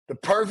The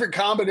perfect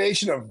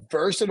combination of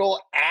versatile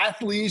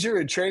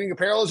athleisure and training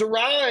apparel has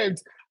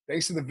arrived.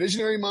 Thanks to the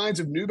visionary minds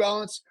of New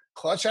Balance,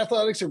 Clutch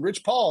Athletics, and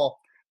Rich Paul,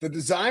 the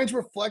designs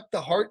reflect the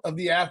heart of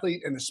the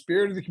athlete and the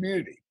spirit of the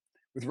community.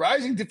 With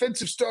rising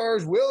defensive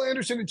stars Will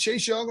Anderson and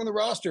Chase Young on the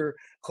roster,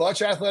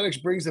 Clutch Athletics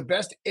brings the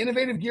best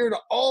innovative gear to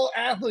all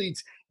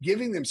athletes,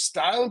 giving them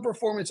style and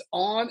performance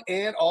on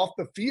and off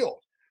the field.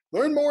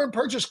 Learn more and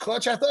purchase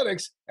Clutch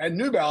Athletics at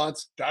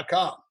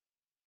newbalance.com.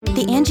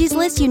 The Angie's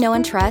List you know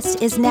and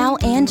trust is now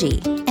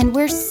Angie, and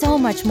we're so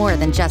much more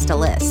than just a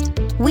list.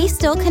 We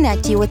still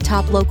connect you with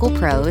top local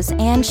pros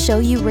and show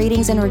you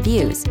ratings and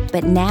reviews,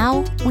 but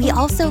now we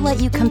also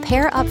let you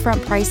compare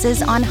upfront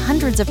prices on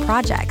hundreds of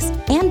projects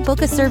and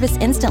book a service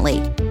instantly.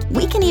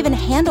 We can even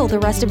handle the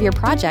rest of your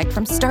project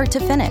from start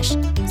to finish.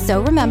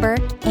 So remember,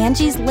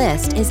 Angie's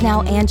List is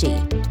now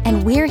Angie,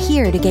 and we're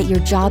here to get your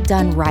job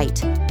done right.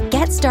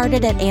 Get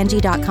started at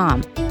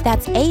Angie.com.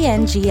 That's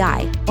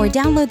ANGI, or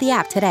download the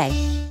app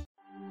today.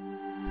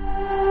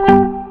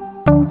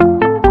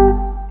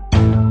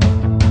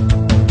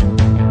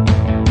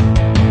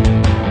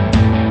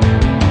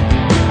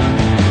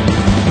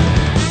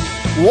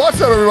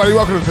 What's up, everybody?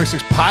 Welcome to the Pick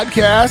Six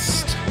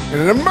Podcast,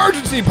 and an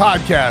emergency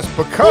podcast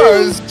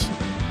because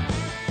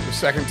the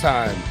second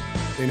time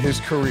in his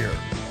career,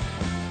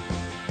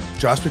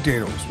 Josh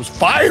McDaniels was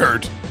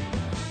fired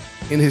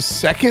in his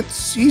second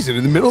season,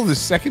 in the middle of his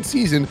second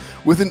season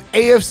with an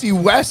AFC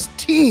West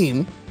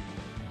team.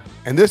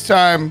 And this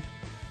time,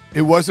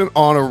 it wasn't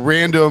on a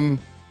random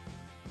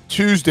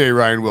Tuesday,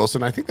 Ryan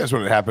Wilson. I think that's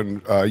when it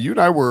happened. You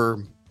and I were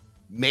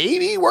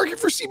maybe working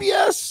for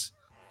CBS.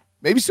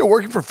 Maybe still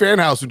working for Fan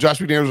House when Josh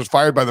McDaniels was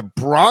fired by the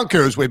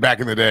Broncos way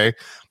back in the day.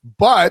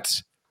 But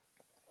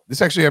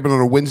this actually happened on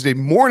a Wednesday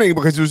morning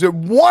because it was at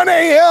 1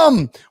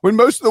 a.m. when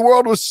most of the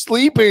world was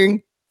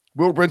sleeping.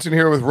 Will Brinson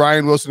here with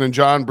Ryan Wilson and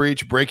John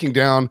Breach breaking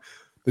down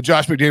the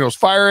Josh McDaniels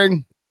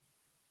firing.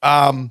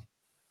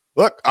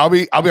 Look, I'll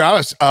be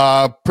honest,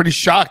 pretty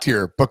shocked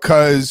here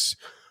because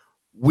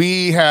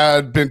we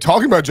had been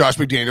talking about Josh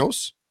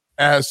McDaniels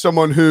as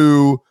someone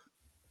who,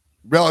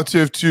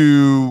 relative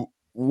to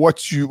what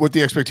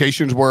the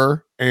expectations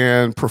were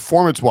and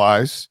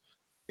performance-wise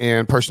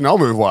and personnel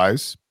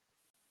move-wise,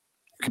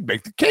 you could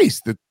make the case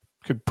that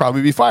could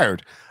probably be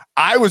fired.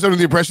 I was under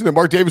the impression that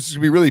Mark Davis was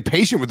going to be really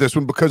patient with this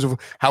one because of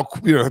how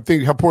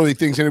poorly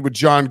things ended with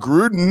John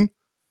Gruden.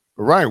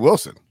 But Ryan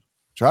Wilson,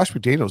 Josh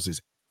McDaniels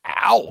is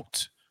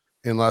out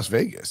in Las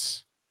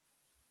Vegas.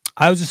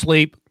 I was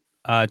asleep.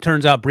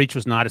 Turns out Breach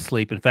was not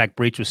asleep. In fact,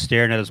 Breach was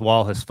staring at his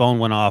wall. His phone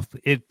went off.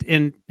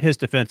 In his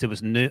defense, it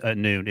was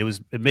noon. It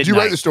was midnight. Did you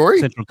write the story?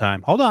 Central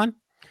Time. Hold on.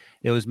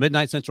 It was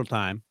midnight Central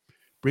Time.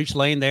 Breach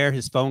laying there.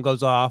 His phone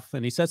goes off,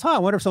 and he says, I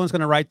wonder if someone's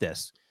going to write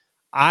this.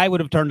 I would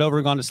have turned over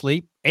and gone to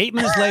sleep. 8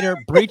 minutes later,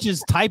 Breach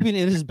is typing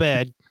in his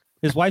bed.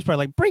 His wife's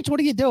probably like, Breach, what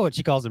are you doing?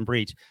 She calls him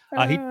Breach.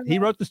 He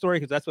wrote the story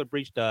because that's what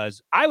Breach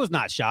does. I was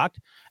not shocked.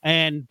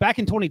 And back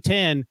in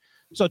 2010,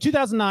 so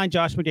 2009,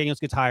 Josh McDaniels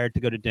gets hired to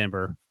go to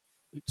Denver.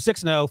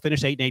 6-0,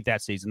 finished 8-8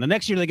 that season. The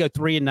next year they go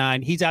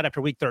 3-9. He's out after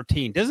week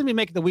 13. Doesn't even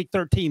make it to week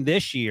 13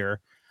 this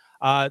year.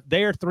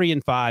 They are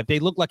 3-5. They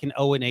look like an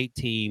 0-8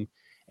 team,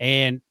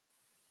 and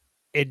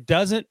it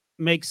doesn't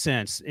make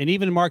sense. And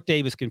even Mark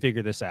Davis can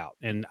figure this out.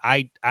 And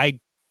I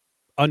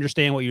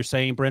understand what you're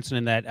saying, Brinson,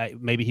 in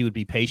that maybe he would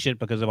be patient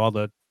because of all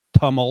the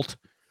tumult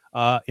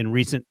in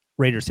recent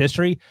Raiders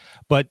history.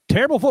 But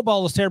terrible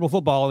football is terrible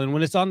football, and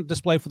when it's on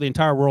display for the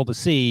entire world to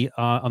see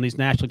on these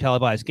nationally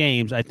televised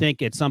games, I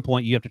think at some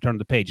point you have to turn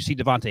the page. You see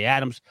Davante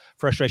Adams,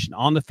 frustration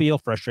on the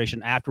field,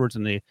 frustration afterwards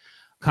in the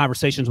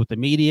conversations with the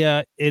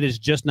media. It is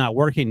just not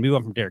working. Move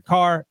on from Derek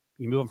Carr,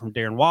 you move on from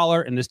Darren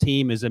Waller, and this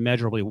team is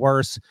immeasurably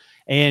worse.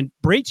 And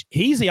Breach,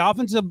 he's the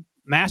offensive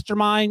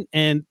mastermind,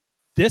 and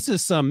this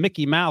is some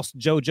Mickey Mouse,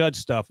 Joe Judge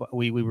stuff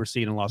we were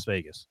seeing in Las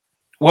Vegas.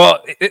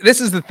 Well,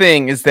 this is the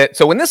thing is that,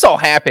 so when this all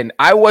happened,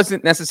 I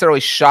wasn't necessarily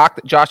shocked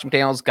that Josh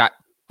McDaniels got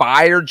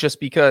fired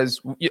just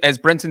because, as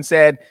Brinson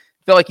said, I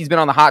feel like he's been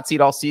on the hot seat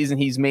all season.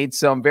 He's made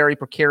some very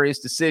precarious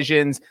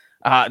decisions.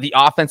 The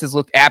offense has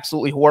looked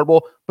absolutely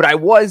horrible, but I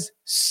was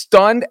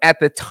stunned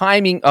at the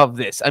timing of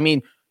this. I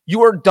mean,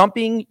 you are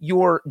dumping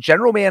your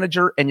general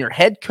manager and your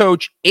head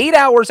coach 8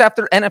 hours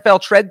after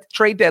NFL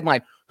trade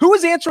deadline. Who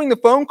is answering the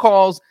phone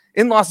calls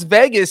in Las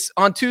Vegas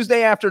on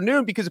Tuesday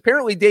afternoon? Because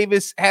apparently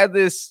Davis had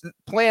this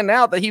planned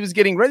out that he was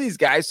getting rid of these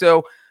guys.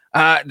 So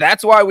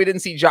that's why we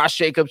didn't see Josh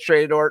Jacobs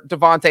traded or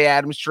Davante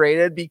Adams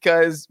traded,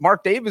 because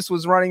Mark Davis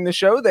was running the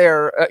show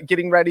there,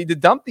 getting ready to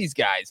dump these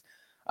guys.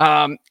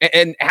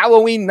 And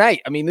Halloween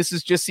night, I mean, this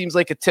just seems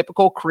like a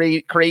typical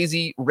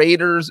crazy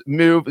Raiders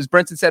move. As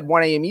Brinson said,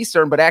 1 a.m.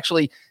 Eastern, but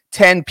actually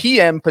 10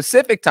 p.m.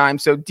 Pacific time.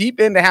 So deep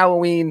into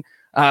Halloween,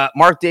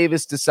 Mark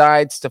Davis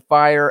decides to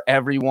fire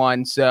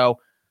everyone. So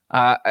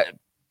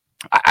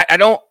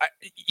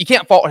you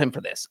can't fault him for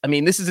this. I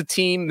mean, this is a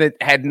team that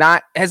has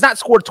not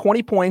scored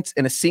 20 points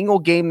in a single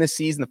game this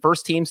season. The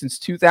first team since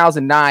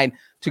 2009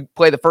 to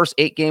play the first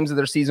 8 games of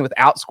their season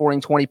without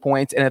scoring 20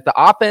 points. And if the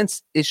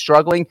offense is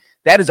struggling,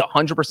 that is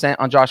 100%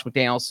 on Josh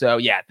McDaniels. So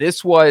yeah,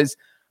 this was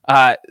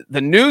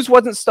The news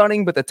wasn't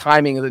stunning, but the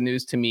timing of the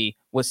news to me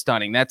was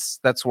stunning.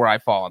 That's where I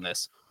fall on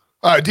this.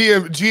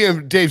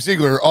 GM Dave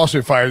Ziegler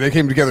also fired. They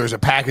came together as a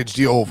package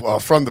deal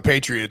from the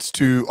Patriots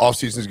 2 off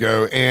seasons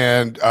ago,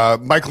 and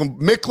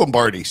Mick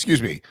Lombardi,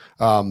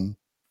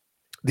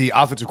 the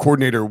offensive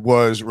coordinator,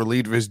 was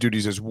relieved of his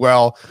duties as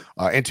well.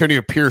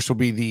 Antonio Pierce will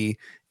be the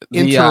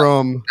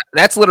interim.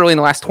 That's literally in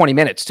the last 20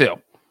 minutes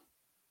too.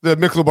 The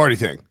Mick Lombardi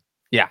thing.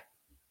 Yeah.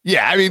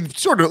 I mean,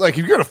 sort of like if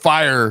you're going to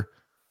fire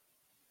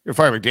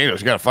McDaniels,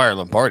 you got to fire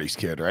Lombardi's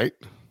kid, right?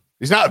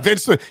 He's not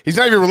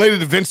even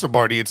related to Vince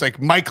Lombardi. It's like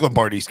Mike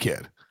Lombardi's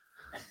kid.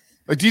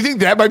 Like, do you think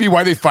that might be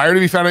why they fired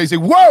him? He found out. He's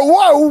like,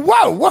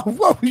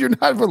 whoa. You're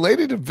not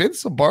related to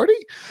Vince Lombardi?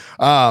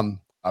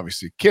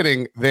 Obviously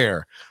kidding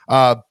there.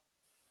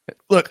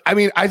 Look, I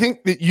mean, I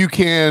think that you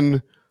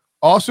can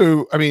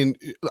also, I mean,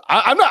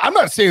 I'm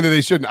not saying that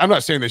they shouldn't. I'm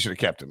not saying they should have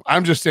kept him.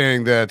 I'm just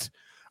saying that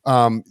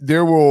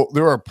there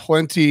are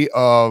plenty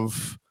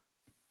of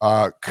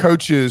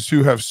coaches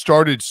who have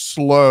started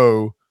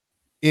slow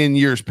in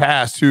years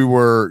past who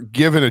were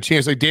given a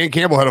chance. Like Dan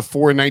Campbell had a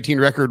 4-19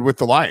 record with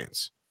the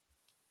Lions.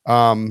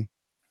 I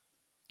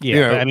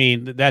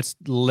mean, that's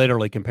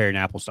literally comparing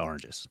apples to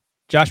oranges.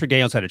 Josh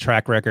McDaniels had a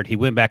track record. He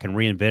went back and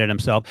reinvented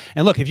himself.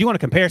 And look, if you want a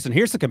comparison,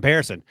 here's the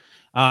comparison.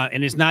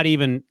 And it's not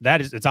even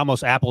that, it's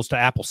almost apples to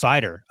apple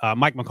cider.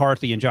 Mike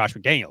McCarthy and Josh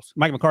McDaniels.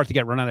 Mike McCarthy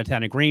got run out of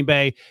town in Green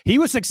Bay. He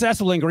was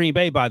successful in Green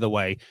Bay, by the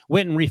way.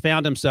 Went and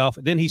refound himself.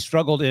 Then he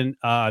struggled in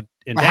Dallas.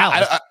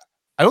 I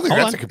don't think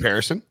that's a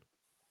comparison.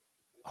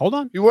 Hold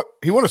on.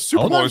 He won a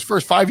Super Bowl in his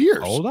first 5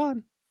 years. Hold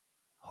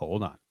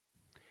on.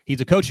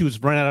 He's a coach who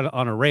was run out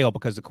on a rail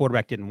because the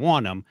quarterback didn't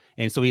want him.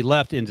 And so he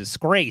left in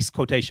disgrace,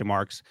 quotation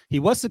marks. He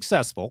was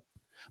successful,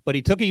 but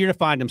he took a year to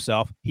find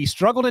himself. He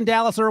struggled in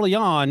Dallas early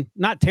on,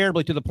 not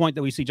terribly to the point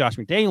that we see Josh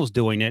McDaniels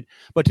doing it,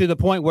 but to the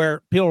point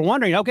where people are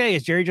wondering, okay,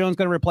 is Jerry Jones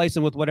going to replace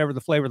him with whatever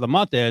the flavor of the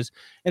month is?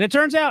 And it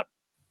turns out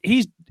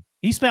he's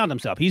found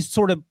himself. He's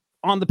sort of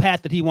on the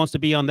path that he wants to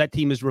be on. That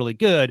team is really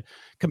good.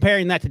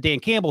 Comparing that to Dan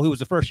Campbell, who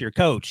was a first-year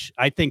coach,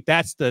 I think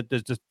that's the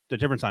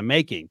difference I'm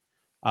making.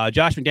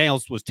 Josh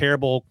McDaniels was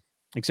terrible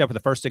except for the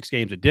first 6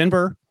 games at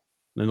Denver.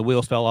 Then the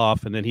wheels fell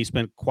off, and then he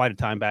spent quite a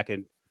time back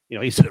in, he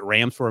was at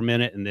Rams for a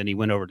minute, and then he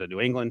went over to New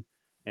England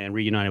and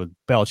reunited with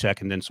Belichick,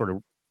 and then sort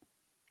of.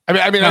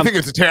 I think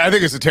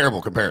it's a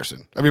terrible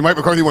comparison. I mean, Mike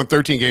McCarthy won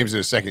 13 games in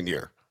his second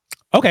year.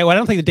 Okay, well, I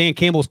don't think the Dan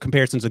Campbell's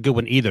comparison is a good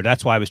one either.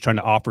 That's why I was trying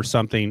to offer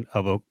something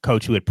of a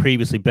coach who had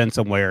previously been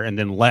somewhere and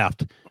then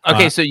left.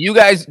 Okay, so you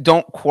guys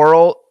don't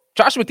quarrel.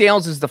 Josh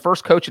McDaniels is the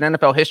first coach in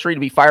NFL history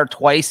to be fired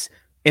twice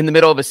in the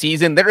middle of a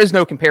season. There is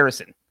no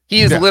comparison.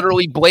 He is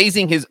literally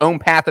blazing his own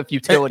path of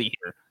futility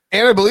here.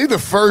 And I believe the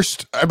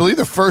first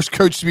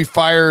coach to be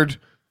fired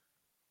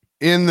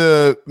in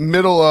the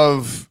middle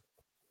of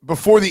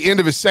before the end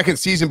of his second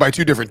season by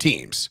 2 different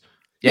teams.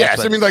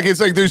 Yes, I mean, like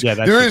it's like there's that's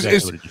there exactly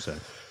is. What you said.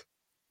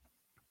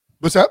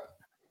 What's up?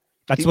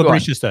 That's what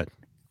Breach just said.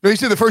 No, he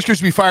said the first coach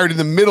to be fired in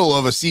the middle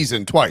of a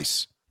season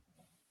twice.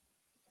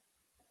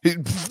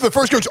 The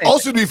first coach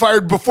also to be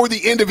fired before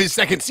the end of his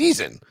second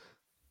season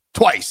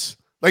twice.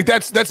 Like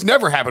that's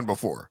never happened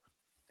before.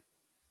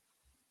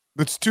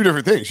 That's 2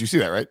 different things. You see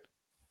that, right?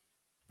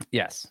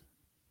 Yes.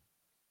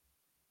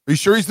 Are you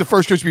sure he's the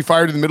first coach to be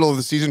fired in the middle of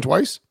the season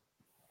twice?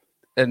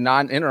 A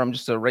non-interim,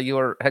 just a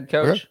regular head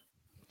coach. Okay.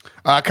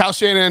 Kyle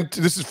Shanahan,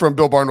 this is from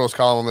Bill Barnwell's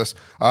column on this.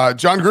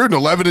 John Gruden,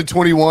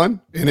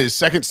 11-21 in his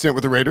second stint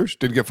with the Raiders,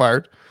 didn't get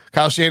fired.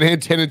 Kyle Shanahan,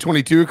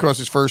 10-22 across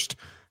his first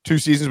 2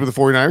 seasons with the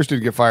 49ers,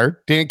 didn't get fired.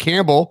 Dan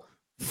Campbell,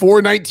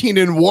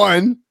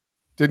 4-19-1,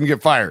 didn't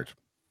get fired.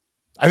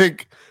 I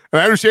think,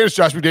 and I understand it's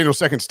Josh McDaniels'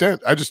 second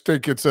stint. I just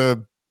think it's it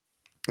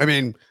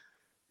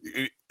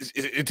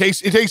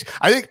takes.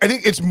 I think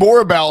it's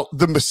more about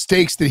the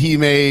mistakes that he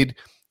made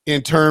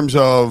in terms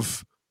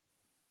of,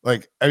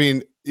 like,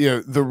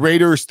 the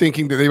Raiders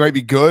thinking that they might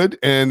be good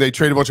and they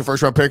trade a bunch of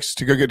first round picks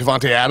to go get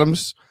Devontae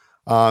Adams.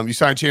 You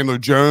signed Chandler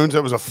Jones.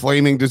 That was a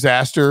flaming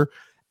disaster.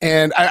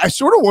 And I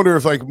sort of wonder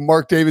if, like,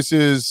 Mark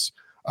Davis's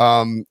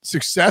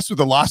success with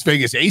the Las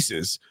Vegas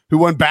Aces, who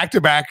won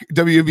back-to-back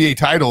WNBA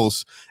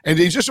titles, and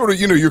they just sort of,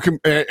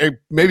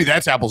 maybe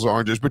that's apples and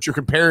oranges, but you're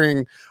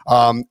comparing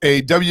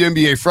a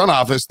WNBA front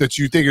office that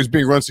you think is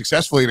being run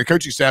successfully and a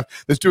coaching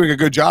staff that's doing a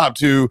good job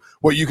to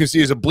what you can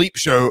see as a bleep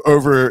show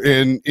over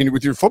in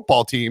with your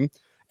football team.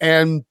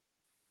 And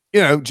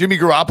Jimmy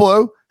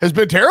Garoppolo has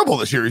been terrible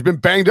this year. He's been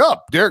banged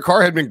up. Derek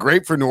Carr had been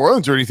great for New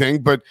Orleans or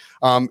anything, but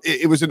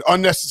it was an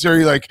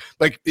unnecessary,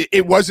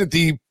 it wasn't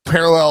the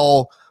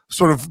parallel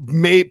sort of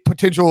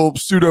potential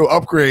pseudo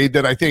upgrade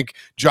that I think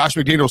Josh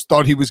McDaniels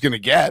thought he was going to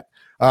get.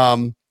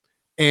 And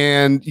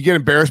you get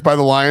embarrassed by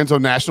the Lions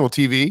on national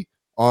TV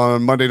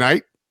on Monday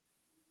night.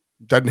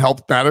 Doesn't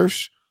help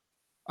matters.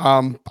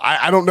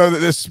 I don't know that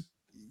this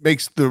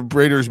makes the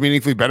Raiders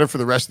meaningfully better for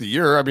the rest of the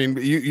year. I mean,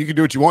 you can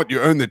do what you want.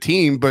 You own the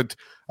team, but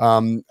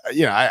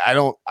I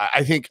don't.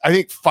 I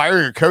think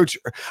firing a coach.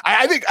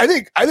 I think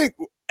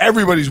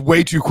everybody's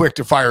way too quick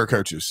to fire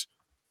coaches,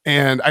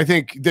 and I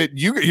think that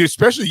you,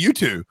 especially you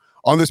two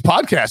on this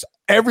podcast,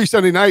 every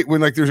Sunday night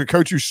when like there's a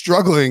coach who's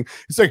struggling,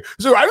 it's like,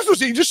 so I just want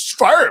to say, just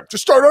fire him,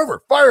 just start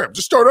over, fire him,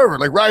 just start over.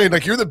 Like Ryan,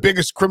 like you're the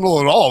biggest criminal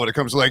at all when it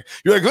comes to like,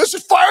 you're like, let's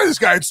just fire this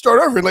guy and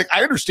start over. And like,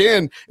 I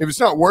understand if it's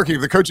not working,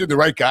 if the coach is the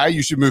right guy,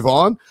 you should move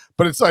on.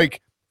 But it's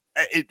like,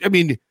 I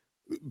mean,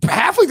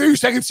 halfway through your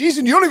second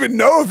season, you don't even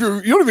know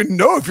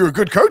if you're a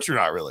good coach or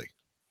not, really.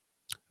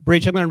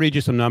 Breach, I'm going to read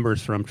you some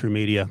numbers from True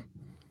Media,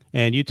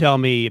 and you tell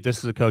me if this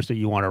is a coach that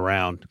you want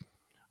around.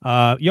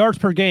 Yards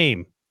per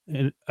game,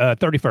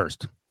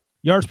 31st.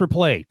 Yards per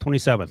play,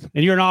 27th.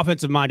 And you're an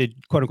offensive-minded,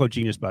 quote-unquote,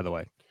 genius, by the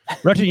way.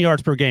 Rushing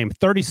yards per game,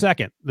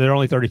 32nd. There are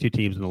only 32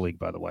 teams in the league,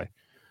 by the way.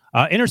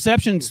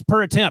 Interceptions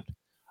per attempt.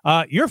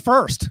 You're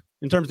first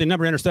in terms of the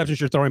number of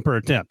interceptions you're throwing per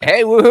attempt.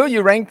 Hey, woohoo,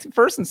 you ranked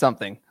first in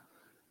something.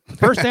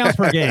 First downs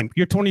per game,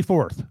 you're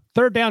 24th.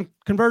 Third down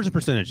conversion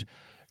percentage,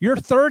 you're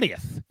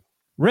 30th.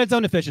 Red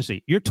zone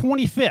efficiency, you're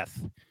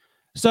 25th.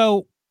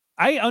 So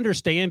I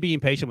understand being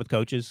patient with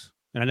coaches.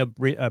 And I know,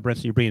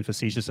 Brinson, you're being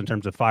facetious in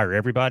terms of fire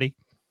everybody.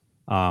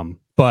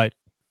 But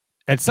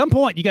at some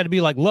point, you got to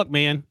be like, look,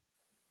 man.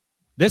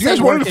 You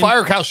guys wanted to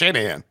fire Kyle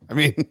Shanahan. I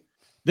mean.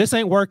 This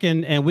ain't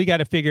working, and we got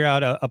to figure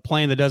out a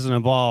plan that doesn't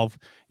involve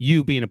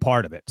you being a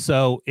part of it.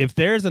 So if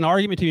there's an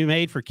argument to be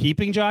made for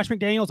keeping Josh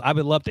McDaniels, I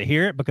would love to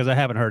hear it because I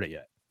haven't heard it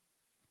yet.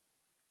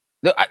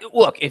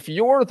 Look, if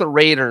you're the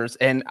Raiders,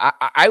 and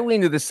I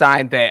lean to the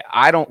side that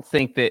I don't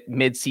think that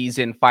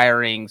midseason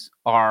firings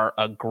are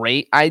a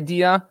great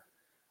idea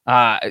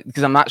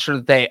because I'm not sure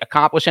that they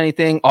accomplish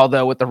anything.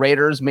 Although with the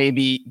Raiders,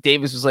 maybe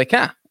Davis was like,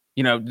 the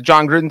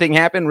John Gruden thing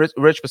happened.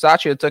 Rich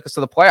Bisaccia took us to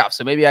the playoffs.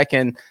 So maybe I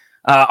can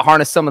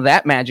harness some of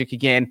that magic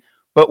again.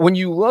 But when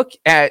you look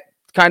at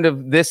kind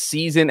of this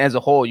season as a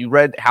whole, you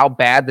read how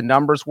bad the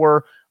numbers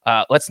were.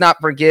 Let's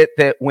not forget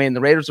that when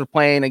the Raiders were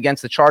playing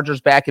against the Chargers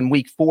back in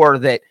week 4,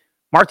 that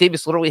Mark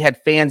Davis literally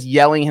had fans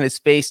yelling in his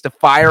face to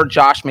fire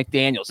Josh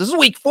McDaniels. This is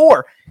week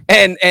 4.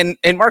 And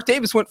Mark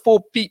Davis went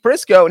full Pete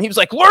Briscoe, and he was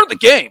like, learn the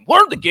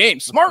game,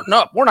 smarten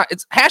up.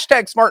 It's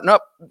hashtag smarten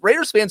up.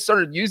 Raiders fans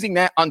started using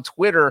that on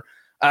Twitter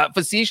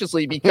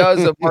facetiously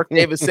because of Mark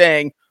Davis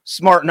saying,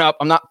 smarten up,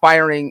 I'm not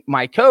firing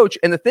my coach.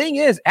 And the thing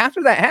is,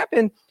 after that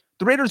happened,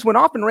 the Raiders went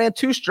off and ran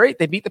 2 straight.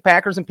 They beat the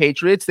Packers and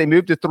Patriots. They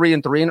moved to 3-3,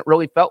 and it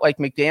really felt like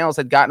McDaniels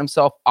had gotten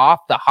himself off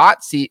the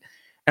hot seat.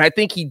 And I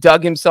think he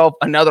dug himself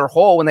another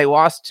hole when they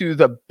lost to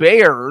the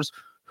Bears,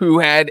 who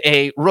had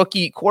a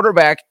rookie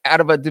quarterback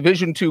out of a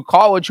Division II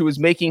college who was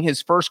making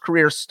his first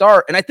career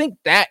start. And I think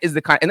that is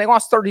the kind, and they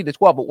lost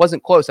 30-12. It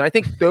wasn't close. And I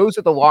think those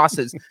are the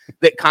losses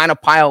that kind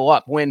of pile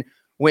up when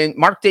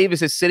Mark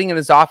Davis is sitting in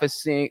his office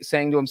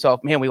saying to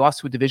himself, man, we lost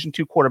to a Division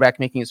II quarterback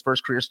making his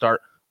first career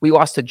start. We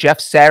lost to Jeff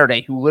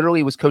Saturday, who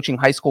literally was coaching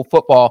high school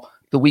football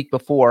the week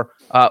before.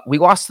 We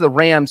lost to the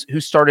Rams, who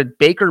started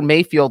Baker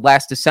Mayfield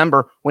last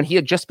December when he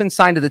had just been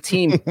signed to the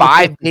team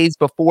 5 days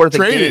before the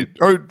game.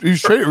 Or he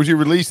was traded, or was he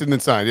released and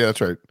then signed? Yeah,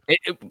 that's right.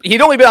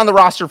 He'd only been on the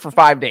roster for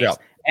 5 days. Yeah.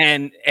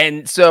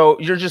 And so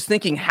you're just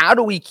thinking, how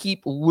do we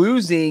keep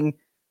losing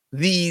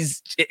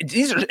these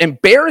are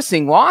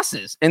embarrassing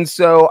losses? And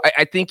so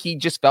I think he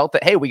just felt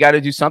that, hey, we got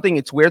to do something.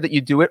 It's weird that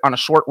you do it on a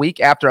short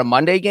week after a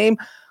Monday game.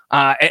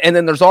 And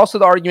then there's also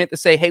the argument to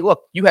say, hey,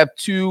 look, you have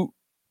 2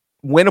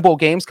 winnable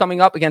games coming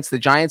up against the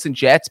Giants and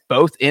Jets,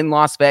 both in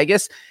Las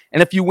Vegas.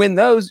 And if you win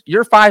those,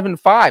 you're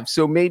 5-5.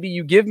 So maybe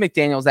you give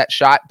McDaniels that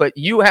shot, but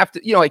you have to,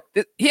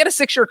 he had a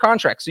 6-year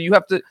contract. So you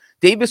have to,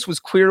 Davis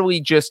was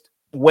clearly just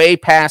way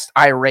past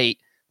irate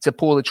to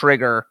pull the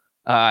trigger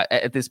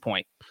at this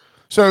point.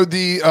 So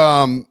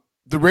the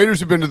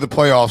Raiders have been to the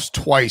playoffs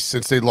twice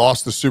since they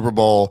lost the Super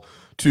Bowl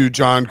to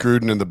John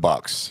Gruden and the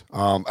Bucs.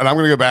 And I'm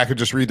going to go back and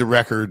just read the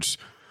records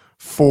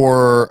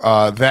for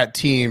that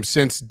team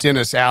since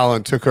Dennis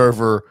Allen took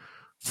over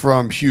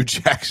from Hugh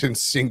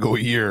Jackson's single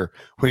year,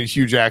 when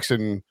Hugh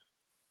Jackson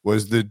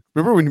was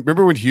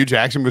remember when Hugh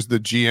Jackson was the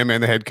GM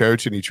and the head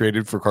coach, and he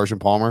traded for Carson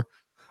Palmer,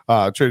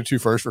 traded 2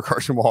 firsts for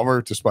Carson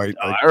Palmer despite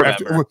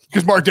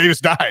because Mark Davis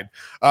died.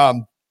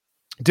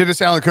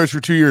 Dennis Allen coached for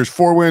 2 years,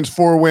 4 wins.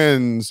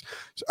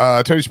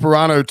 Tony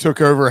Sperano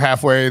took over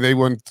halfway. They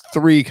won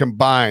 3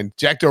 combined.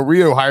 Jack Del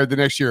Rio hired the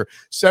next year,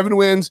 7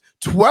 wins,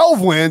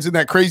 12 wins in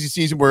that crazy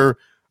season where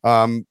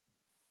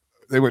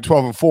they went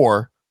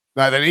 12-4.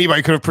 Not that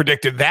anybody could have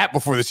predicted that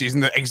before the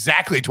season, that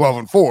exactly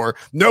 12-4.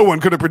 No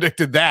one could have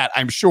predicted that,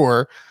 I'm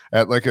sure,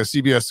 at like a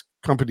CBS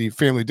company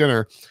family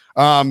dinner.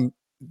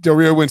 Del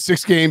Rio wins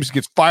 6 games,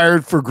 gets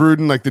fired for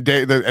Gruden like the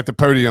day at the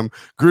podium.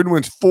 Gruden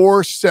wins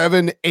 4,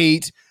 7,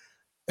 8.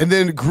 And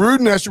then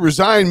Gruden has to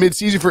resign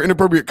midseason for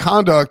inappropriate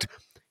conduct.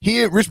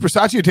 Rich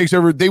Bisaccia takes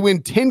over. They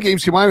win 10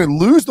 games combined and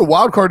lose the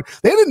wild card.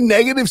 They had a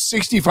negative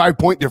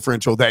 65-point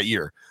differential that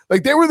year.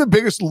 Like, they were the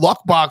biggest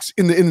luck box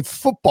in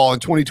football in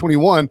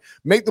 2021.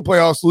 Make the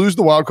playoffs, lose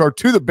the wild card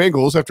to the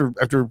Bengals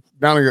after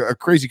mounting a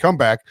crazy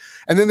comeback.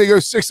 And then they go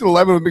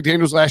 6-11 with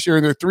McDaniels last year,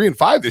 and they're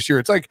 3-5 this year.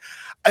 It's like,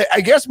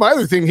 I guess my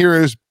other thing here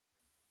is,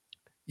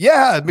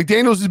 yeah,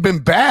 McDaniels has been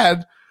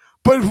bad,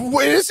 but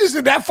this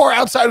isn't that far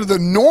outside of the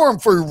norm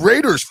for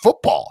Raiders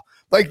football.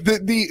 Like,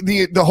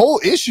 the whole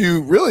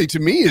issue really to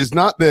me is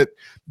not that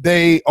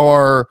they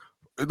are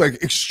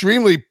like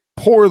extremely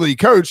poorly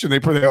coached, and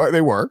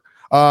they were,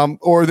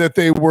 or that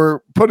they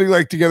were putting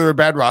like together a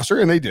bad roster,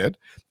 and they did.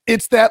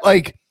 It's that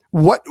like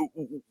what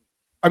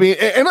I mean,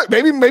 and look,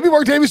 maybe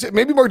Mark Davis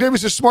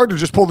is smart to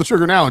just pull the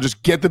trigger now and just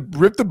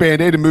rip the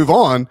Band-Aid and move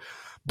on.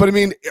 But I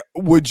mean,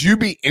 would you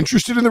be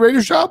interested in the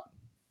Raiders job?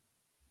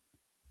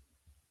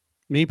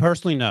 Me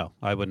personally, no,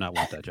 I would not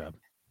want that job.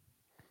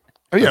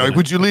 Oh, yeah, like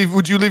would you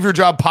leave your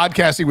job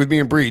podcasting with me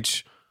and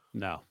Breach?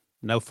 No,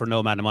 for no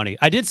amount of money.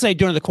 I did say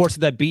during the course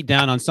of that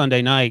beatdown on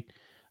Sunday night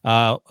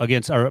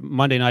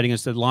Monday night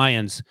against the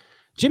Lions,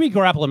 Jimmy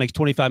Garoppolo makes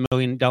 $25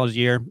 million a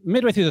year.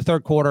 Midway through the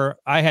third quarter,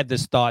 I had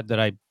this thought that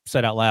I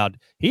said out loud.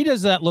 He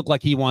does not look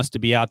like he wants to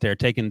be out there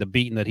taking the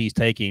beating that he's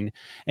taking.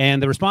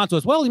 And the response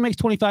was, well, he makes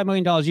 $25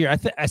 million a year.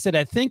 I said,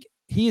 I think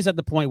he is at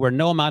the point where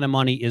no amount of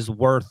money is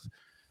worth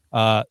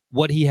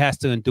what he has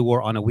to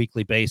endure on a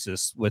weekly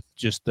basis with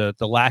just the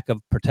lack of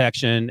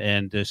protection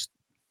and just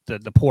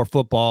the poor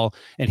football.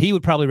 And he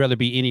would probably rather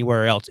be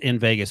anywhere else in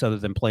Vegas other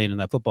than playing in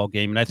that football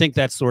game. And I think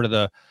that's sort of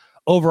the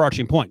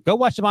overarching point. Go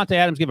watch Davante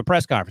Adams give a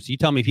press conference. You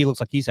tell me if he looks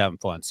like he's having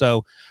fun.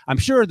 So I'm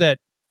sure that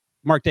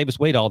Mark Davis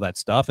weighed all that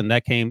stuff, and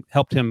that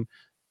helped him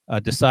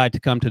decide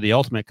to come to the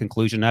ultimate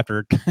conclusion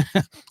after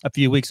a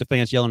few weeks of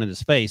fans yelling in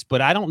his face.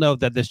 But I don't know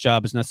that this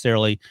job is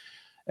necessarily.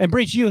 And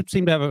Breach, you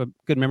seem to have a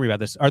good memory about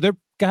this. Are there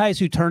guys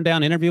who turned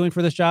down interviewing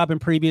for this job in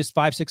previous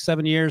 5, 6,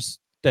 7 years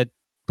that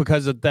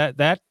because of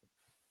that?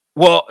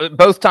 Well,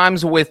 both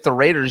times with the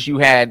Raiders, you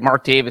had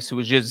Mark Davis, who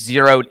was just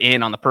zeroed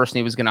in on the person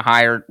he was going to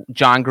hire,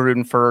 John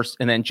Gruden first,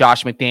 and then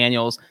Josh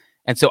McDaniels.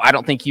 And so I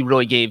don't think he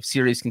really gave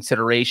serious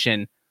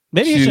consideration.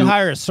 Maybe he should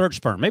hire a search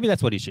firm. Maybe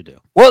that's what he should do.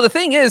 Well, the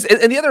thing is,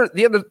 and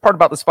the other part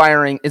about this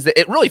firing is that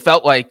it really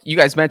felt like, you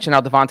guys mentioned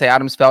how Davante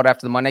Adams felt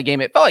after the Monday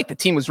game. It felt like the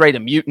team was ready to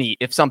mutiny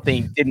if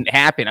something didn't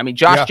happen. I mean,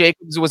 Josh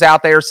Jacobs was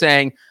out there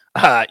saying,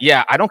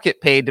 I don't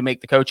get paid to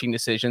make the coaching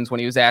decisions, when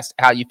he was asked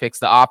how you fix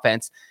the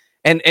offense.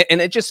 And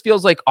it just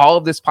feels like all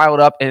of this piled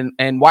up.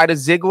 And why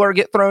does Ziegler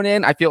get thrown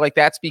in? I feel like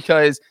that's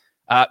because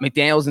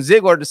McDaniels and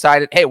Ziegler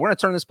decided, hey, we're going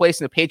to turn this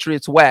place into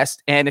Patriots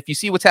West. And if you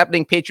see what's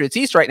happening Patriots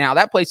East right now,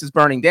 that place is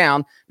burning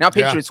down. Now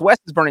Patriots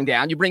West is burning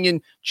down. You bring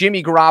in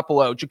Jimmy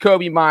Garoppolo,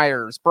 Jacoby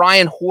Myers,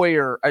 Brian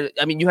Hoyer.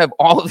 I mean, you have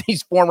all of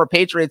these former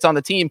Patriots on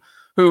the team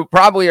who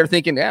probably are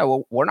thinking,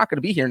 well, we're not going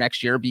to be here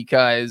next year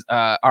because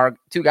our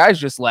two guys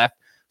just left.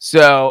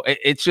 So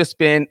it's just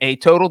been a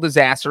total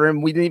disaster.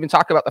 And we didn't even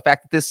talk about the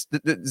fact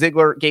that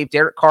Ziegler gave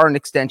Derek Carr an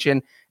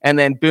extension, and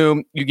then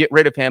boom, you get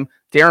rid of him.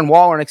 Darren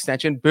Waller an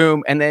extension,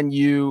 boom, and then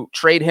you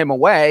trade him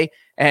away.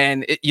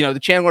 And the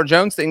Chandler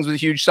Jones thing was a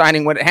huge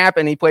signing when it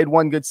happened. He played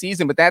one good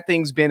season, but that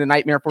thing's been a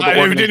nightmare for the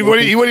organization.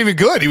 He wasn't even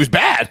good. He was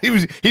bad.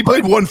 He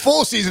played one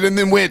full season and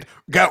then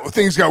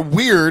things got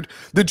weird.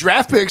 The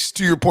draft picks,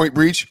 to your point,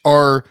 Breach,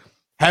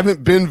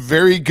 haven't been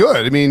very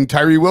good. I mean,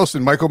 Tyree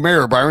Wilson, Michael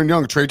Mayer, Byron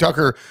Young, Trey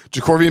Tucker,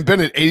 Jacovian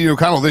Bennett, Aiden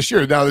O'Connell this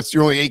year. Now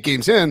you're only 8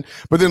 games in.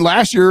 But then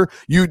last year,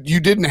 you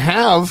didn't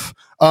have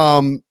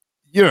a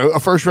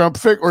first round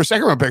pick or a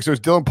second round pick. So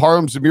it's Dylan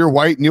Parham, Zamir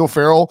White, Neil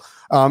Farrell.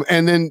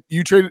 And then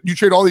you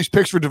trade all these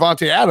picks for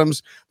Davante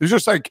Adams. There's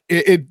just like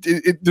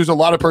there's a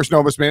lot of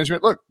personnel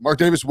mismanagement. Look, Mark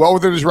Davis well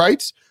within his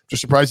rights.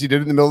 Just surprised he did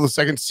it in the middle of the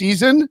second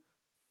season.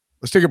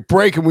 Let's take a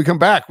break, and when we come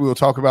back, we will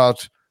talk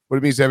about what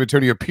it means to have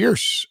Antonio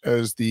Pierce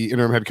as the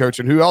interim head coach,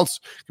 and who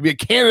else could be a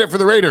candidate for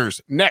the Raiders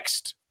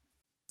next.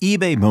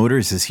 eBay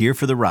Motors is here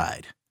for the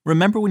ride.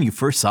 Remember when you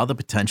first saw the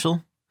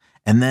potential?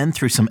 And then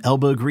through some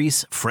elbow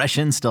grease, fresh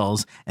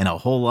installs, and a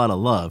whole lot of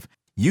love,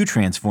 you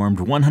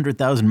transformed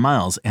 100,000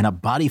 miles and a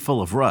body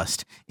full of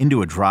rust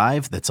into a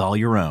drive that's all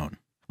your own.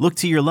 Look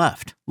to your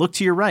left. Look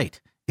to your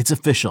right. It's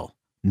official.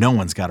 No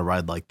one's got a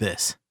ride like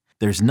this.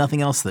 There's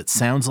nothing else that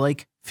sounds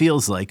like,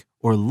 feels like,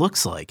 or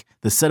looks like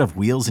the set of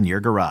wheels in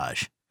your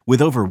garage. With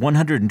over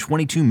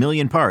 122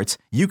 million parts,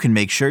 you can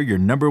make sure your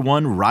number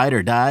one ride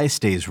or die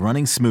stays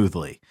running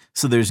smoothly,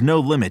 so there's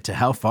no limit to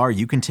how far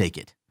you can take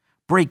it.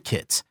 Brake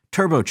kits,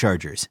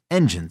 turbochargers,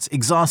 engines,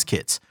 exhaust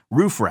kits,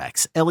 roof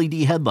racks, LED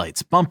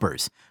headlights,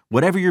 bumpers,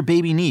 whatever your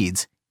baby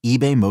needs,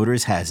 eBay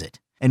Motors has it.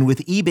 And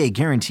with eBay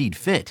Guaranteed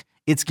Fit,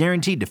 it's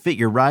guaranteed to fit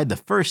your ride the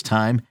first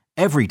time,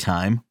 every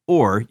time,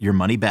 or your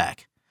money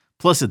back.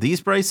 Plus, at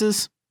these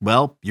prices,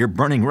 well, you're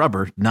burning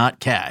rubber, not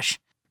cash.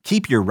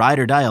 Keep your ride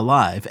or die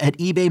alive at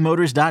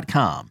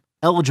ebaymotors.com.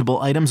 Eligible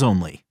items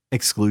only.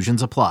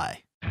 Exclusions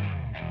apply.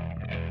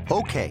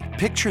 Okay,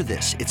 picture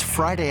this. It's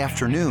Friday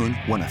afternoon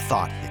when a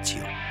thought hits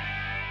you.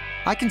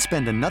 I can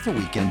spend another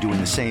weekend doing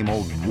the same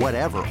old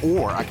whatever,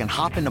 or I can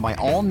hop into my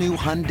all-new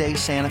Hyundai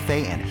Santa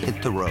Fe and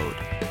hit the road.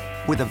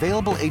 With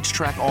available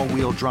H-Track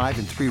all-wheel drive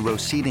and 3-row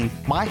seating,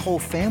 my whole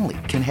family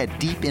can head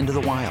deep into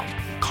the wild.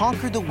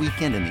 Conquer the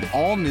weekend in the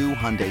all-new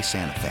Hyundai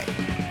Santa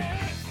Fe.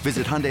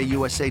 Visit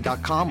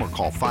HyundaiUSA.com or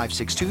call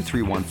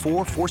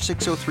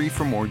 562-314-4603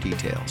 for more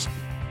details.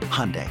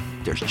 Hyundai,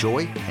 there's joy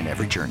in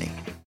every journey.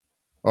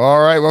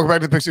 All right, welcome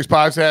back to the Pick Six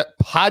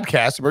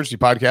Podcast, emergency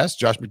podcast.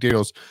 Josh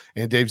McDaniels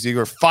and Dave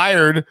Ziegler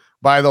fired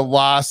by the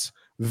Las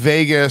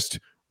Vegas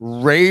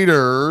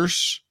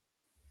Raiders.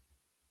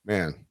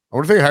 Man, I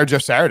wonder if they hired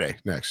Jeff Saturday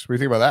next. What do you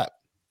think about that?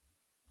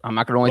 I'm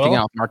not going to rule anything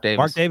else. Mark Davis.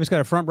 Mark Davis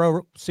got a front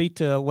row seat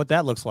to what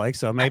that looks like.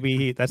 So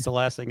maybe that's the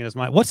last thing in his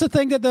mind. What's the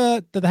thing that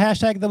the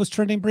hashtag that was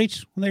trending,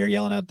 Breach, when they were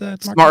yelling at the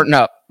Smarten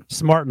up.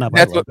 Smarten up.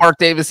 That's what Mark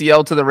Davis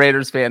yelled to the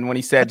Raiders fan when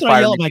he said, that's what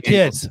I yell at my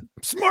kids.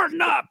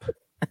 Smarten up.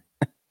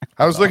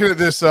 I was looking at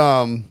this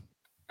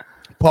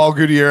Paul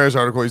Gutierrez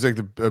article. He's like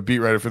the beat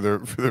writer for the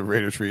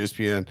Raiders for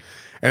ESPN.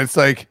 And it's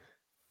like,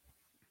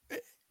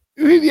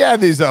 yeah,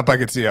 these up. I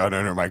could see how an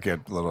owner might get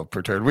a little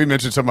perturbed. We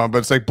mentioned some of them, but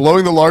it's like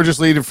blowing the largest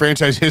lead in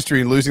franchise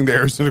history and losing the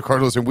Arizona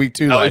Cardinals in week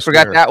 2. Oh, I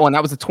forgot that one.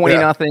 That was a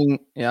 20-0.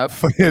 Yep. Up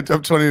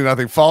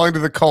 20-0. Falling to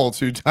the Colts,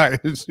 who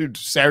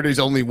Saturday's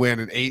only win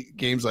in 8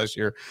 games last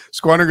year.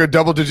 Squandering a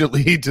double-digit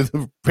lead to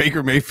the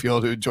Baker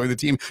Mayfield, who joined the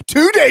team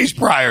 2 days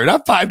prior,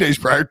 not 5 days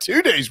prior,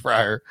 2 days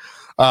prior.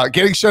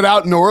 Getting shut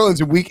out in New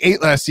Orleans in week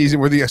 8 last season,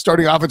 where the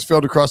starting offense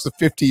failed to cross the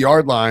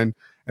 50-yard line,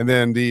 and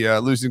then the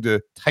losing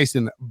to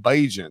Tyson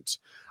Bagent.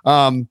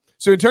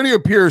 So Antonio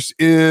Pierce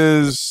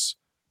is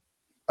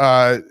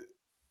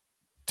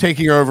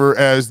taking over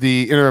as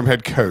the interim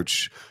head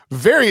coach.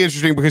 Very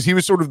interesting, because he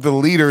was sort of the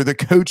leader, the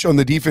coach on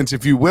the defense,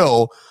 if you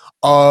will,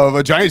 of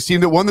a Giants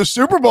team that won the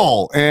Super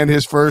Bowl, and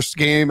his first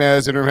game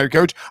as interim head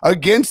coach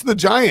against the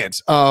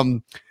Giants.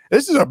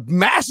 This is a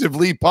massive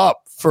leap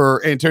up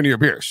for Antonio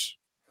Pierce.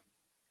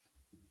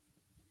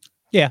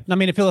 Yeah, I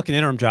mean, if you look at an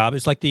interim job,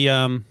 it's like the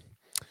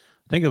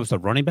I think it was the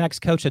running backs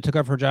coach that took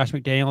over for Josh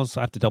McDaniels.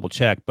 I have to double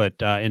check, but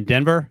in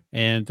Denver.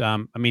 And I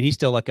mean, he's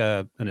still like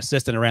an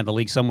assistant around the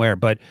league somewhere,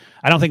 but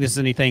I don't think this is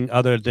anything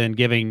other than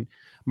giving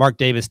Mark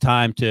Davis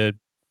time to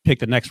pick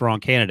the next wrong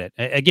candidate.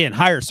 Again,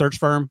 hire search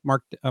firm,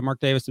 Mark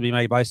Davis, to be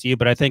my advice to you,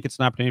 but I think it's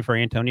an opportunity for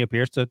Antonio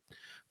Pierce to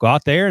go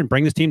out there and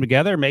bring this team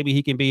together. Maybe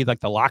he can be like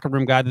the locker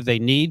room guy that they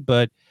need,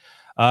 but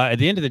at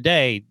the end of the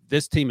day,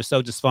 this team is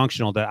so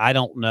dysfunctional that I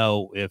don't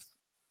know if,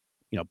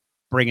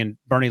 bringing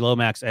Bernie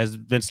Lomax as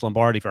Vince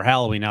Lombardi for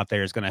Halloween out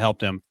there is going to help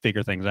them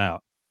figure things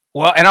out.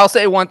 Well, and I'll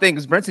say one thing,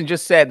 because Brinson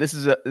just said this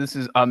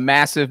is a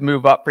massive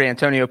move up for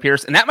Antonio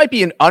Pierce, and that might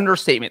be an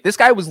understatement. This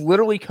guy was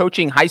literally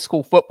coaching high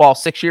school football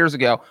 6 years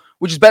ago,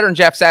 which is better than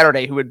Jeff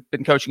Saturday, who had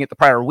been coaching it the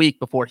prior week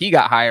before he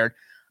got hired.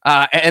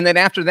 And then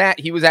after that,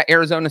 he was at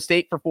Arizona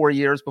State for 4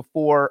 years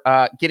before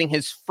getting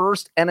his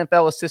first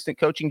NFL assistant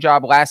coaching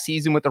job last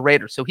season with the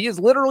Raiders. So he has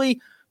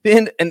literally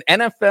been an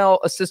NFL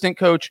assistant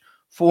coach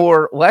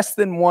for less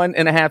than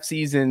 1.5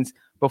 seasons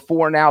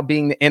before now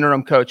being the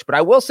interim coach. But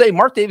I will say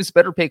Mark Davis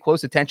better pay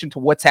close attention to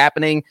what's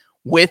happening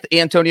with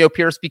Antonio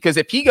Pierce, because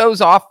if he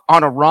goes off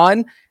on a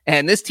run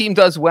and this team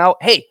does well,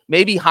 hey,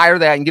 maybe hire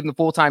that and give him the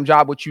full-time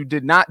job, which you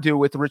did not do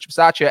with Rich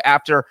Bisaccia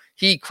after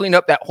he cleaned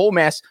up that whole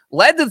mess,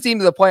 led the team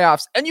to the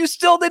playoffs, and you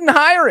still didn't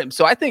hire him.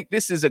 So I think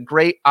this is a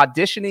great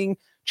auditioning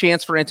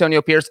chance for Antonio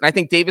Pierce, and I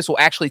think Davis will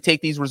actually take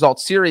these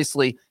results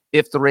seriously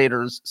if the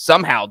Raiders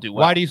somehow do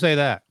well. Why do you say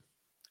that?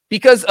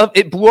 Because of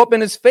it blew up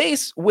in his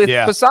face with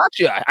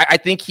Bisaccia. I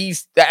think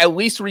he's at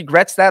least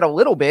regrets that a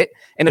little bit.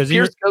 And if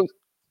Pierce goes,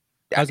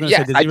 I was going to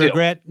say, does he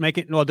regret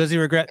making? Well, does he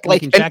regret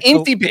like an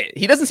empty bit?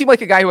 He doesn't seem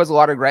like a guy who has a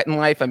lot of regret in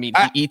life. I mean,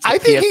 he eats. I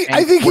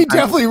think he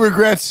definitely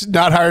regrets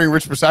not hiring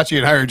Rich Bisaccia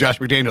and hiring Josh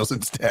McDaniels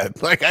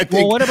instead. Like I think.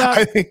 Well, what about?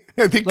 I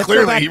think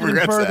clearly he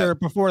regrets further that.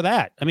 Before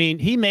that, I mean,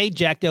 he made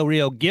Jack Del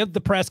Rio give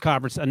the press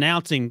conference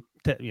announcing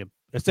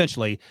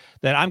essentially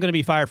that I'm going to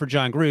be fired for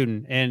John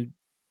Gruden, and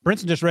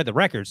Brinson just read the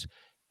records.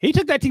 He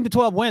took that team to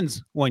 12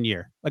 wins one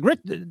year. Like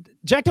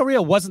Jack Del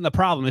Rio wasn't the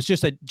problem. It's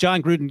just that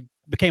John Gruden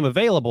became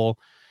available.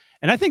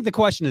 And I think the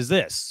question is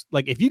this: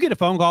 like, if you get a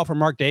phone call from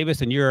Mark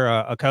Davis and you're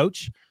a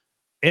coach,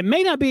 it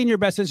may not be in your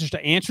best interest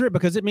to answer it,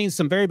 because it means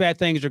some very bad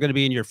things are going to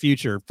be in your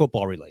future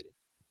football related.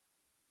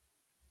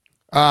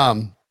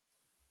 Jim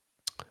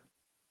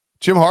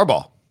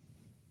Harbaugh.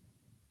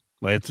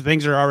 Well,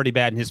 things are already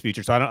bad in his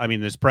future. So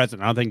his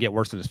present, I don't think it get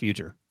worse in his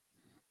future.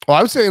 Well,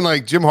 I'm saying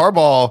like Jim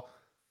Harbaugh,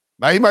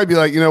 he might be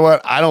like, you know what?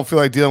 I don't feel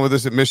like dealing with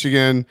this at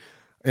Michigan.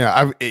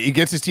 He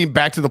gets his team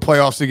back to the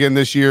playoffs again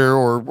this year,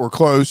 or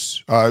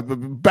close. Back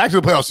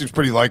to the playoffs seems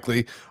pretty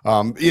likely.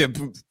 We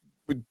don't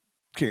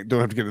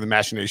have to get into the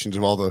machinations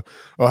of all the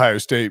Ohio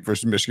State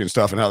versus Michigan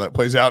stuff and how that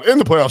plays out in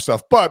the playoff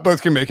stuff, but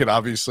both can make it,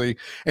 obviously.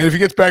 And if he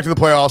gets back to the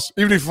playoffs,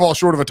 even if you fall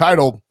short of a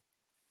title,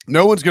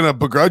 no one's going to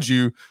begrudge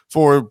you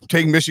for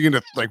taking Michigan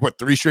to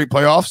 3 straight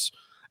playoffs.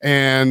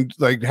 And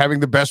like having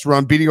the best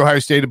run, beating Ohio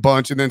State a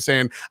bunch, and then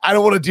saying, I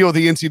don't want to deal with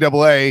the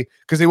NCAA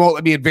because they won't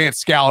let me advance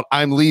scout.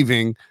 I'm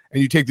leaving.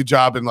 And you take the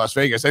job in Las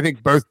Vegas. I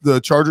think both the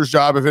Chargers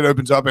job, if it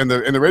opens up, and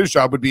the Raiders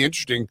job would be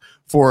interesting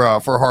for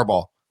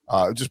Harbaugh.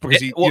 Just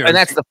because and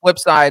that's the flip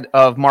side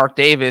of Mark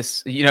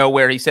Davis,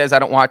 where he says, I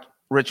don't want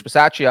Rich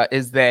Bisaccia,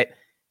 is that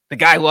the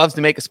guy loves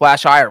to make a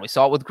splash hire. We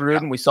saw it with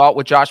Gruden. We saw it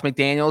with Josh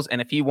McDaniels. And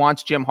if he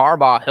wants Jim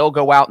Harbaugh, he'll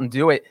go out and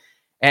do it.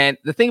 And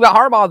the thing about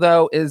Harbaugh,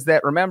 though, is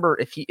that, remember,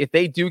 if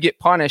they do get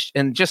punished,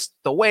 and just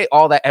the way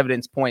all that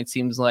evidence points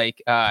seems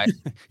like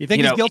you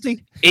think he's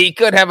guilty? He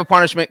could have a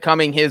punishment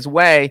coming his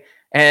way.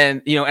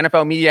 And,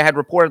 NFL media had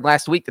reported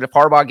last week that if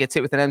Harbaugh gets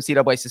hit with an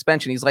NCAA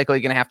suspension, he's likely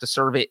going to have to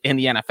serve it in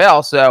the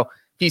NFL. So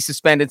if he's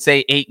suspended,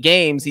 say, 8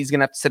 games, he's going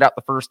to have to sit out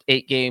the first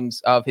 8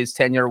 games of his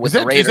tenure with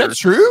the Raiders. Is that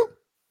true?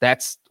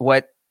 That's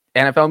what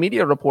NFL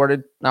media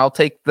reported. I'll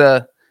take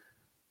the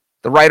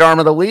right arm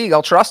of the league.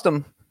 I'll trust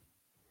him.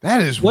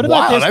 That is what wild.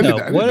 about this, though? I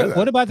didn't know that.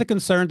 What about the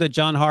concern that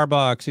Jim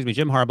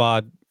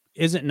Harbaugh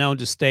isn't known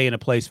to stay in a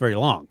place very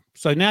long?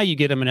 So now you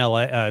get him in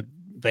LA,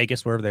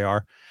 Vegas, wherever they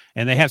are,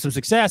 and they have some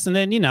success, and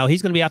then,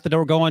 he's going to be out the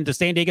door going to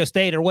San Diego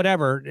State or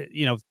whatever,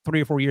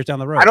 3 or 4 years down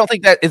the road. I don't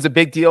think that is a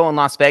big deal in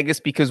Las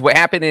Vegas, because what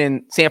happened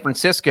in San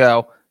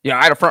Francisco, I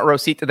had a front row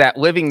seat to that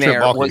living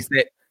there, was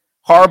that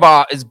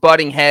Harbaugh is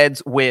butting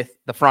heads with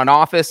the front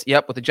office,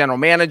 with the general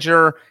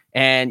manager,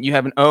 and you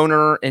have an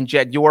owner in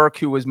Jed York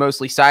who was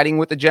mostly siding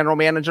with the general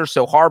manager,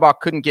 so Harbaugh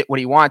couldn't get what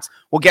he wants.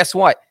 Well, guess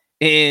what?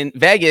 In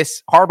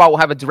Vegas, Harbaugh will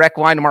have a direct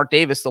line to Mark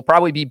Davis. They'll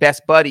probably be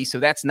best buddies, so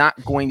that's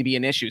not going to be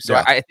an issue. So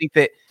I think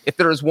that if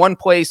there is one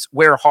place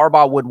where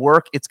Harbaugh would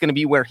work, it's going to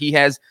be where he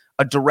has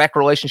a direct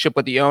relationship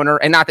with the owner,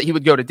 and not that he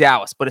would go to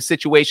Dallas, but a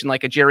situation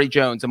like a Jerry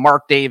Jones, a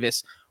Mark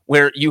Davis,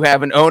 where you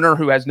have an owner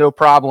who has no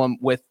problem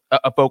with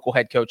a vocal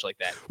head coach like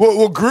that.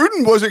 Well,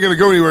 Gruden wasn't going to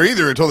go anywhere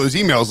either until those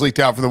emails leaked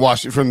out from the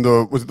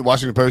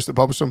Washington Post that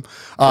published them.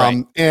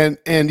 Right. And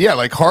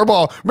like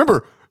Harbaugh,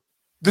 remember,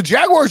 the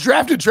Jaguars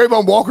drafted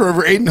Trayvon Walker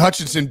over Aiden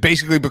Hutchinson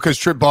basically because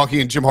Trip Baalke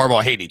and Jim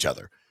Harbaugh hate each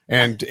other,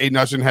 and Aiden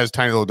Hutchinson has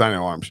tiny little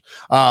dino arms.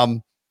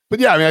 But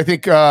yeah, I mean, I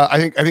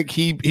think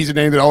he's a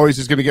name that always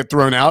is going to get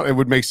thrown out and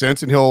would make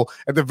sense, and he'll,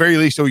 at the very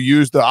least, he'll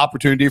use the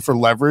opportunity for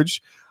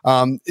leverage.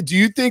 Do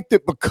you think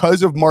that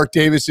because of Mark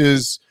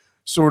Davis's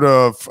sort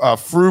of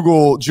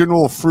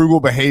general frugal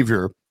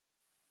behavior,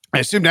 I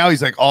assume now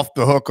he's like off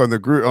the hook on the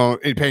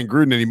paying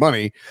Gruden any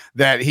money,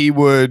 that he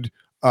would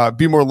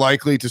be more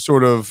likely to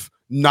sort of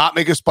not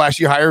make a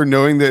splashy hire,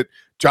 knowing that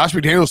Josh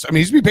McDaniels,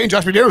 he's going to be paying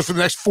Josh McDaniels for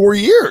the next 4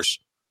 years.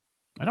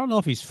 I don't know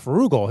if he's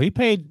frugal. He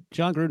paid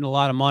John Gruden a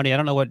lot of money. I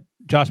don't know what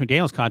Josh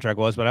McDaniels' contract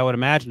was, but I would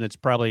imagine it's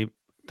probably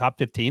top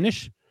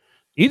 15-ish.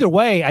 Either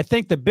way, I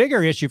think the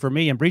bigger issue for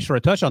me, and Brees sort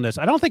of touched on this,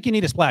 I don't think you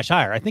need a splash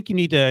hire. I think you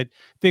need to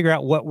figure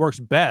out what works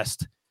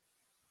best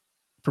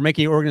for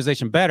making your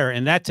organization better.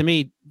 And that, to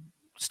me,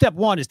 step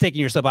one is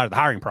taking yourself out of the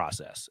hiring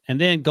process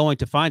and then going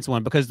to find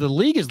someone, because the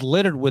league is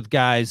littered with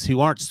guys who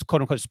aren't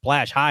quote unquote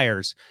splash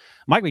hires.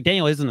 Mike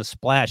McDaniel isn't a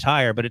splash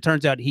hire, but it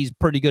turns out he's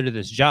pretty good at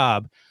his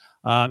job.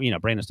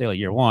 Brandon Staley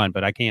year one,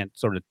 but I can't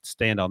sort of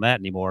stand on that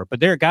anymore. But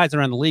there are guys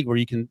around the league where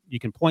you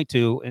can point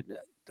to. And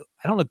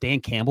I don't know if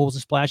Dan Campbell was a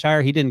splash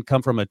hire. He didn't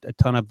come from a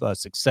ton of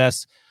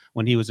success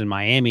when he was in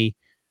Miami.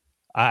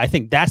 I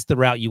think that's the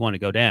route you want to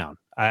go down.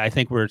 I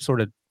think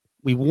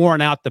we've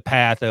worn out the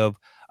path of,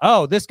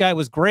 this guy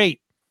was great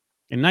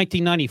in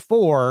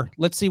 1994.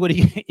 Let's see what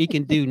he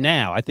can do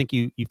now. I think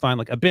you find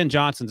like a Ben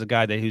Johnson's a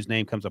guy whose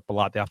name comes up a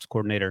lot, the offensive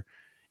coordinator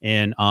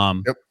in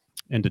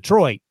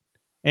Detroit.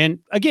 And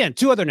again,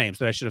 two other names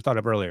that I should have thought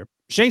of earlier.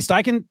 Shane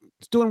Steichen's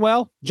doing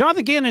well.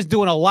 Jonathan Gannon is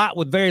doing a lot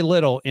with very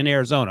little in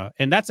Arizona.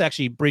 And that's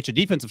actually Breach, a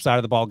defensive side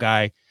of the ball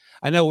guy.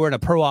 I know we're in a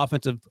pro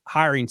offensive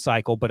hiring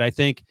cycle, but I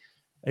think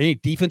any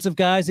defensive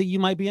guys that you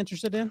might be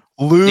interested in?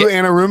 Lou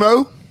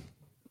Anarumo?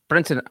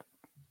 Brenton,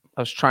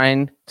 I was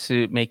trying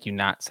to make you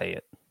not say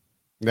it.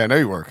 Yeah, I know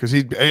you were, because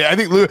I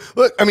think Lou.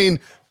 Look, I don't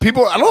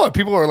know if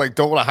people are like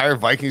don't want to hire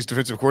Vikings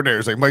defensive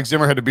coordinators. Like Mike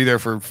Zimmer had to be there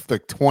for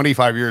like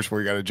 25 years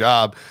before he got a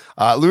job.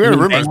 Lou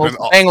Anarumo's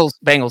been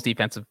Bengals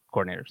defensive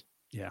coordinators.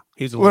 Yeah,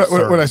 he's what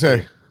did I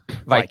say?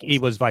 He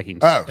was Vikings.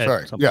 Oh,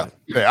 sorry. Yeah,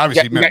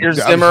 obviously you got your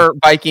Zimmer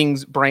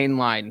Vikings brain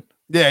line.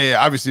 Yeah,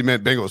 obviously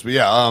meant Bengals,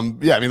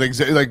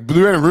 but like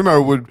Lou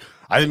Anarumo would.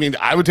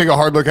 I would take a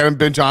hard look at him.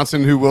 Ben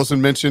Johnson, who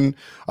Wilson mentioned,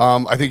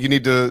 I think you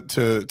need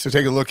to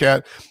take a look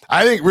at.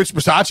 I think Rich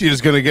Bisaccia is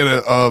going to get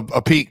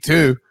a peak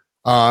too,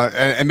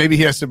 and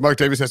maybe Mark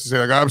Davis has to say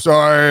like, I'm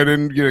sorry, I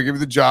didn't give you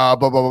the job,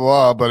 blah blah blah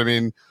blah. But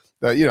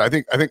I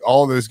think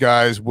all of those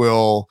guys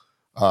will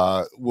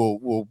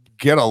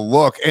get a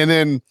look, and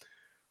then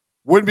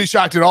wouldn't be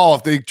shocked at all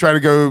if they try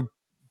to go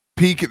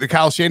peek at the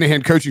Kyle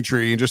Shanahan coaching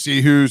tree and just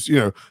see who's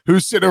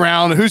sitting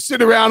around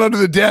under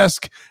the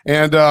desk,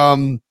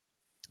 and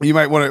you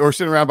might want to, or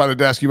sitting around by the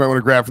desk, you might want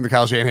to grab from the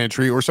Kyle Shanahan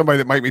tree, or somebody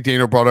that Mike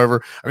McDaniel brought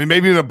over.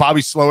 Maybe even a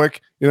Bobby Slowick,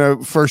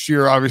 first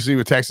year, obviously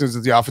with Texans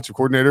as the offensive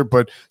coordinator,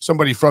 but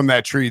somebody from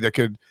that tree that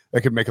could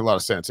make a lot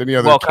of sense. Any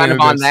other? Well, kind of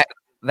on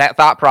that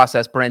thought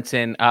process,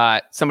 Brenton,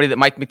 somebody that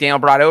Mike McDaniel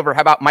brought over.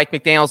 How about Mike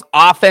McDaniel's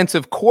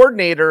offensive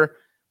coordinator,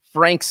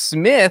 Frank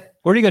Smith?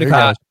 Where do you go to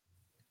college?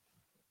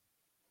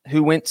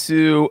 Who went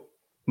to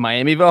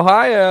Miami of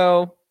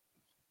Ohio.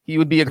 He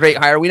would be a great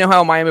hire. We know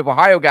how Miami of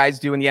Ohio guys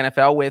do in the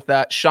NFL with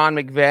Sean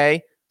McVay,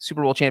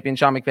 Super Bowl champion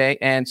Sean McVay,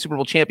 and Super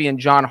Bowl champion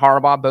John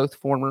Harbaugh, both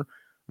former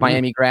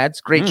Miami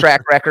grads. Great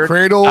track record.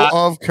 Cradle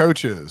of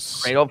coaches.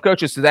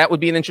 So that would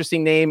be an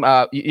interesting name.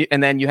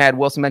 And then you had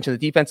Wilson mention the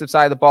defensive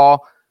side of the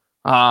ball.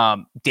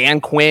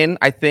 Dan Quinn,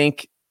 I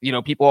think,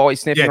 people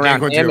always sniffing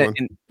around him,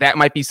 and that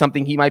might be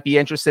something he might be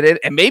interested in.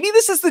 And maybe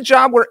this is the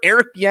job where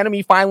Eric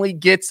Bieniemy finally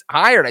gets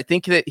hired. I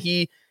think that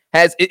he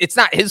has. It's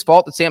not his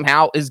fault that Sam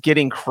Howell is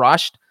getting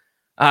crushed.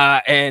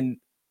 And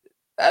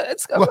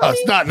It's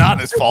not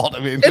his fault. I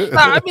mean, it's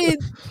not. I mean,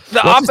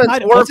 the what's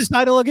offense works. What's his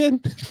title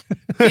again?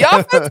 The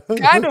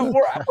offense kind of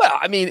works. Well,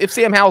 I mean, if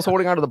Sam Howell's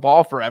holding onto the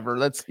ball forever,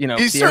 that's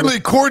he's certainly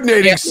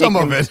coordinating some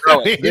of it.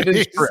 It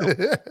is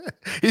true.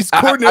 He's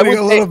coordinating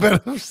a little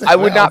bit. I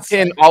would not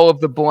pin all of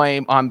the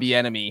blame on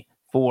Bieniemy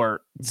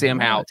for Sam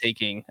Howell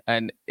taking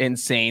an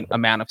insane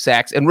amount of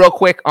sacks. And real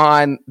quick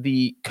on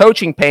the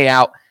coaching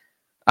payout,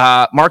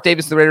 Mark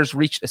Davis and the Raiders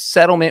reached a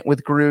settlement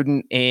with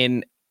Gruden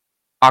in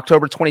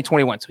October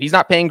 2021. So he's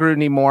not paying Gruden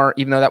anymore,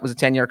 even though that was a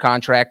 10-year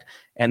contract.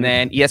 And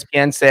then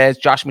ESPN says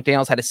Josh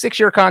McDaniels had a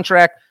 6-year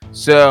contract.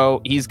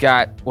 So he's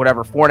got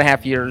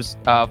 4.5 years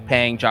of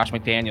paying Josh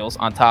McDaniels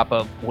on top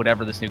of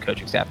whatever this new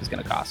coaching staff is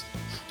going to cost.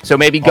 So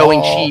maybe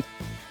going cheap,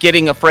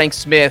 getting a Frank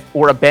Smith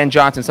or a Ben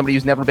Johnson, somebody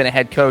who's never been a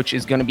head coach,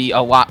 is going to be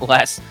a lot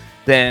less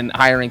than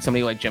hiring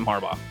somebody like Jim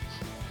Harbaugh.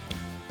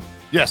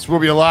 Yes, will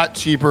be a lot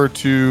cheaper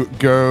to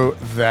go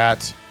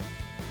that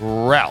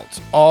route.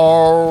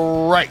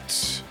 All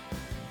right.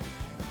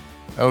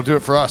 That'll do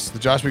it for us. The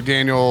Josh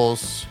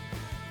McDaniels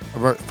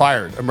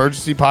Fired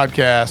Emergency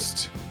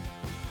Podcast.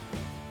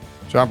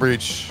 John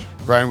Breach,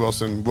 Brian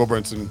Wilson, Will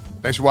Brinson.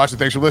 Thanks for watching.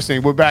 Thanks for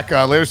listening. We're back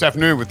later this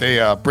afternoon with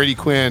a Brady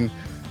Quinn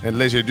and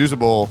Leger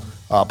Duzable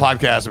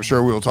podcast. I'm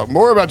sure we will talk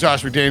more about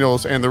Josh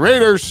McDaniels and the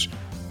Raiders.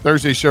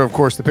 Thursday show, of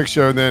course, the Pick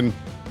Show. And then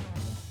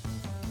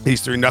these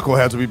three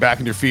knuckleheads will be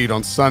back in your feed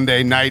on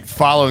Sunday night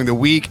following the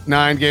Week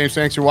 9 games.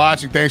 Thanks for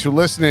watching. Thanks for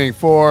listening.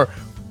 For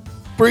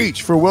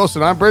Breach, for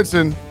Wilson, I'm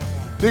Brinson.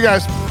 See you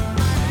guys.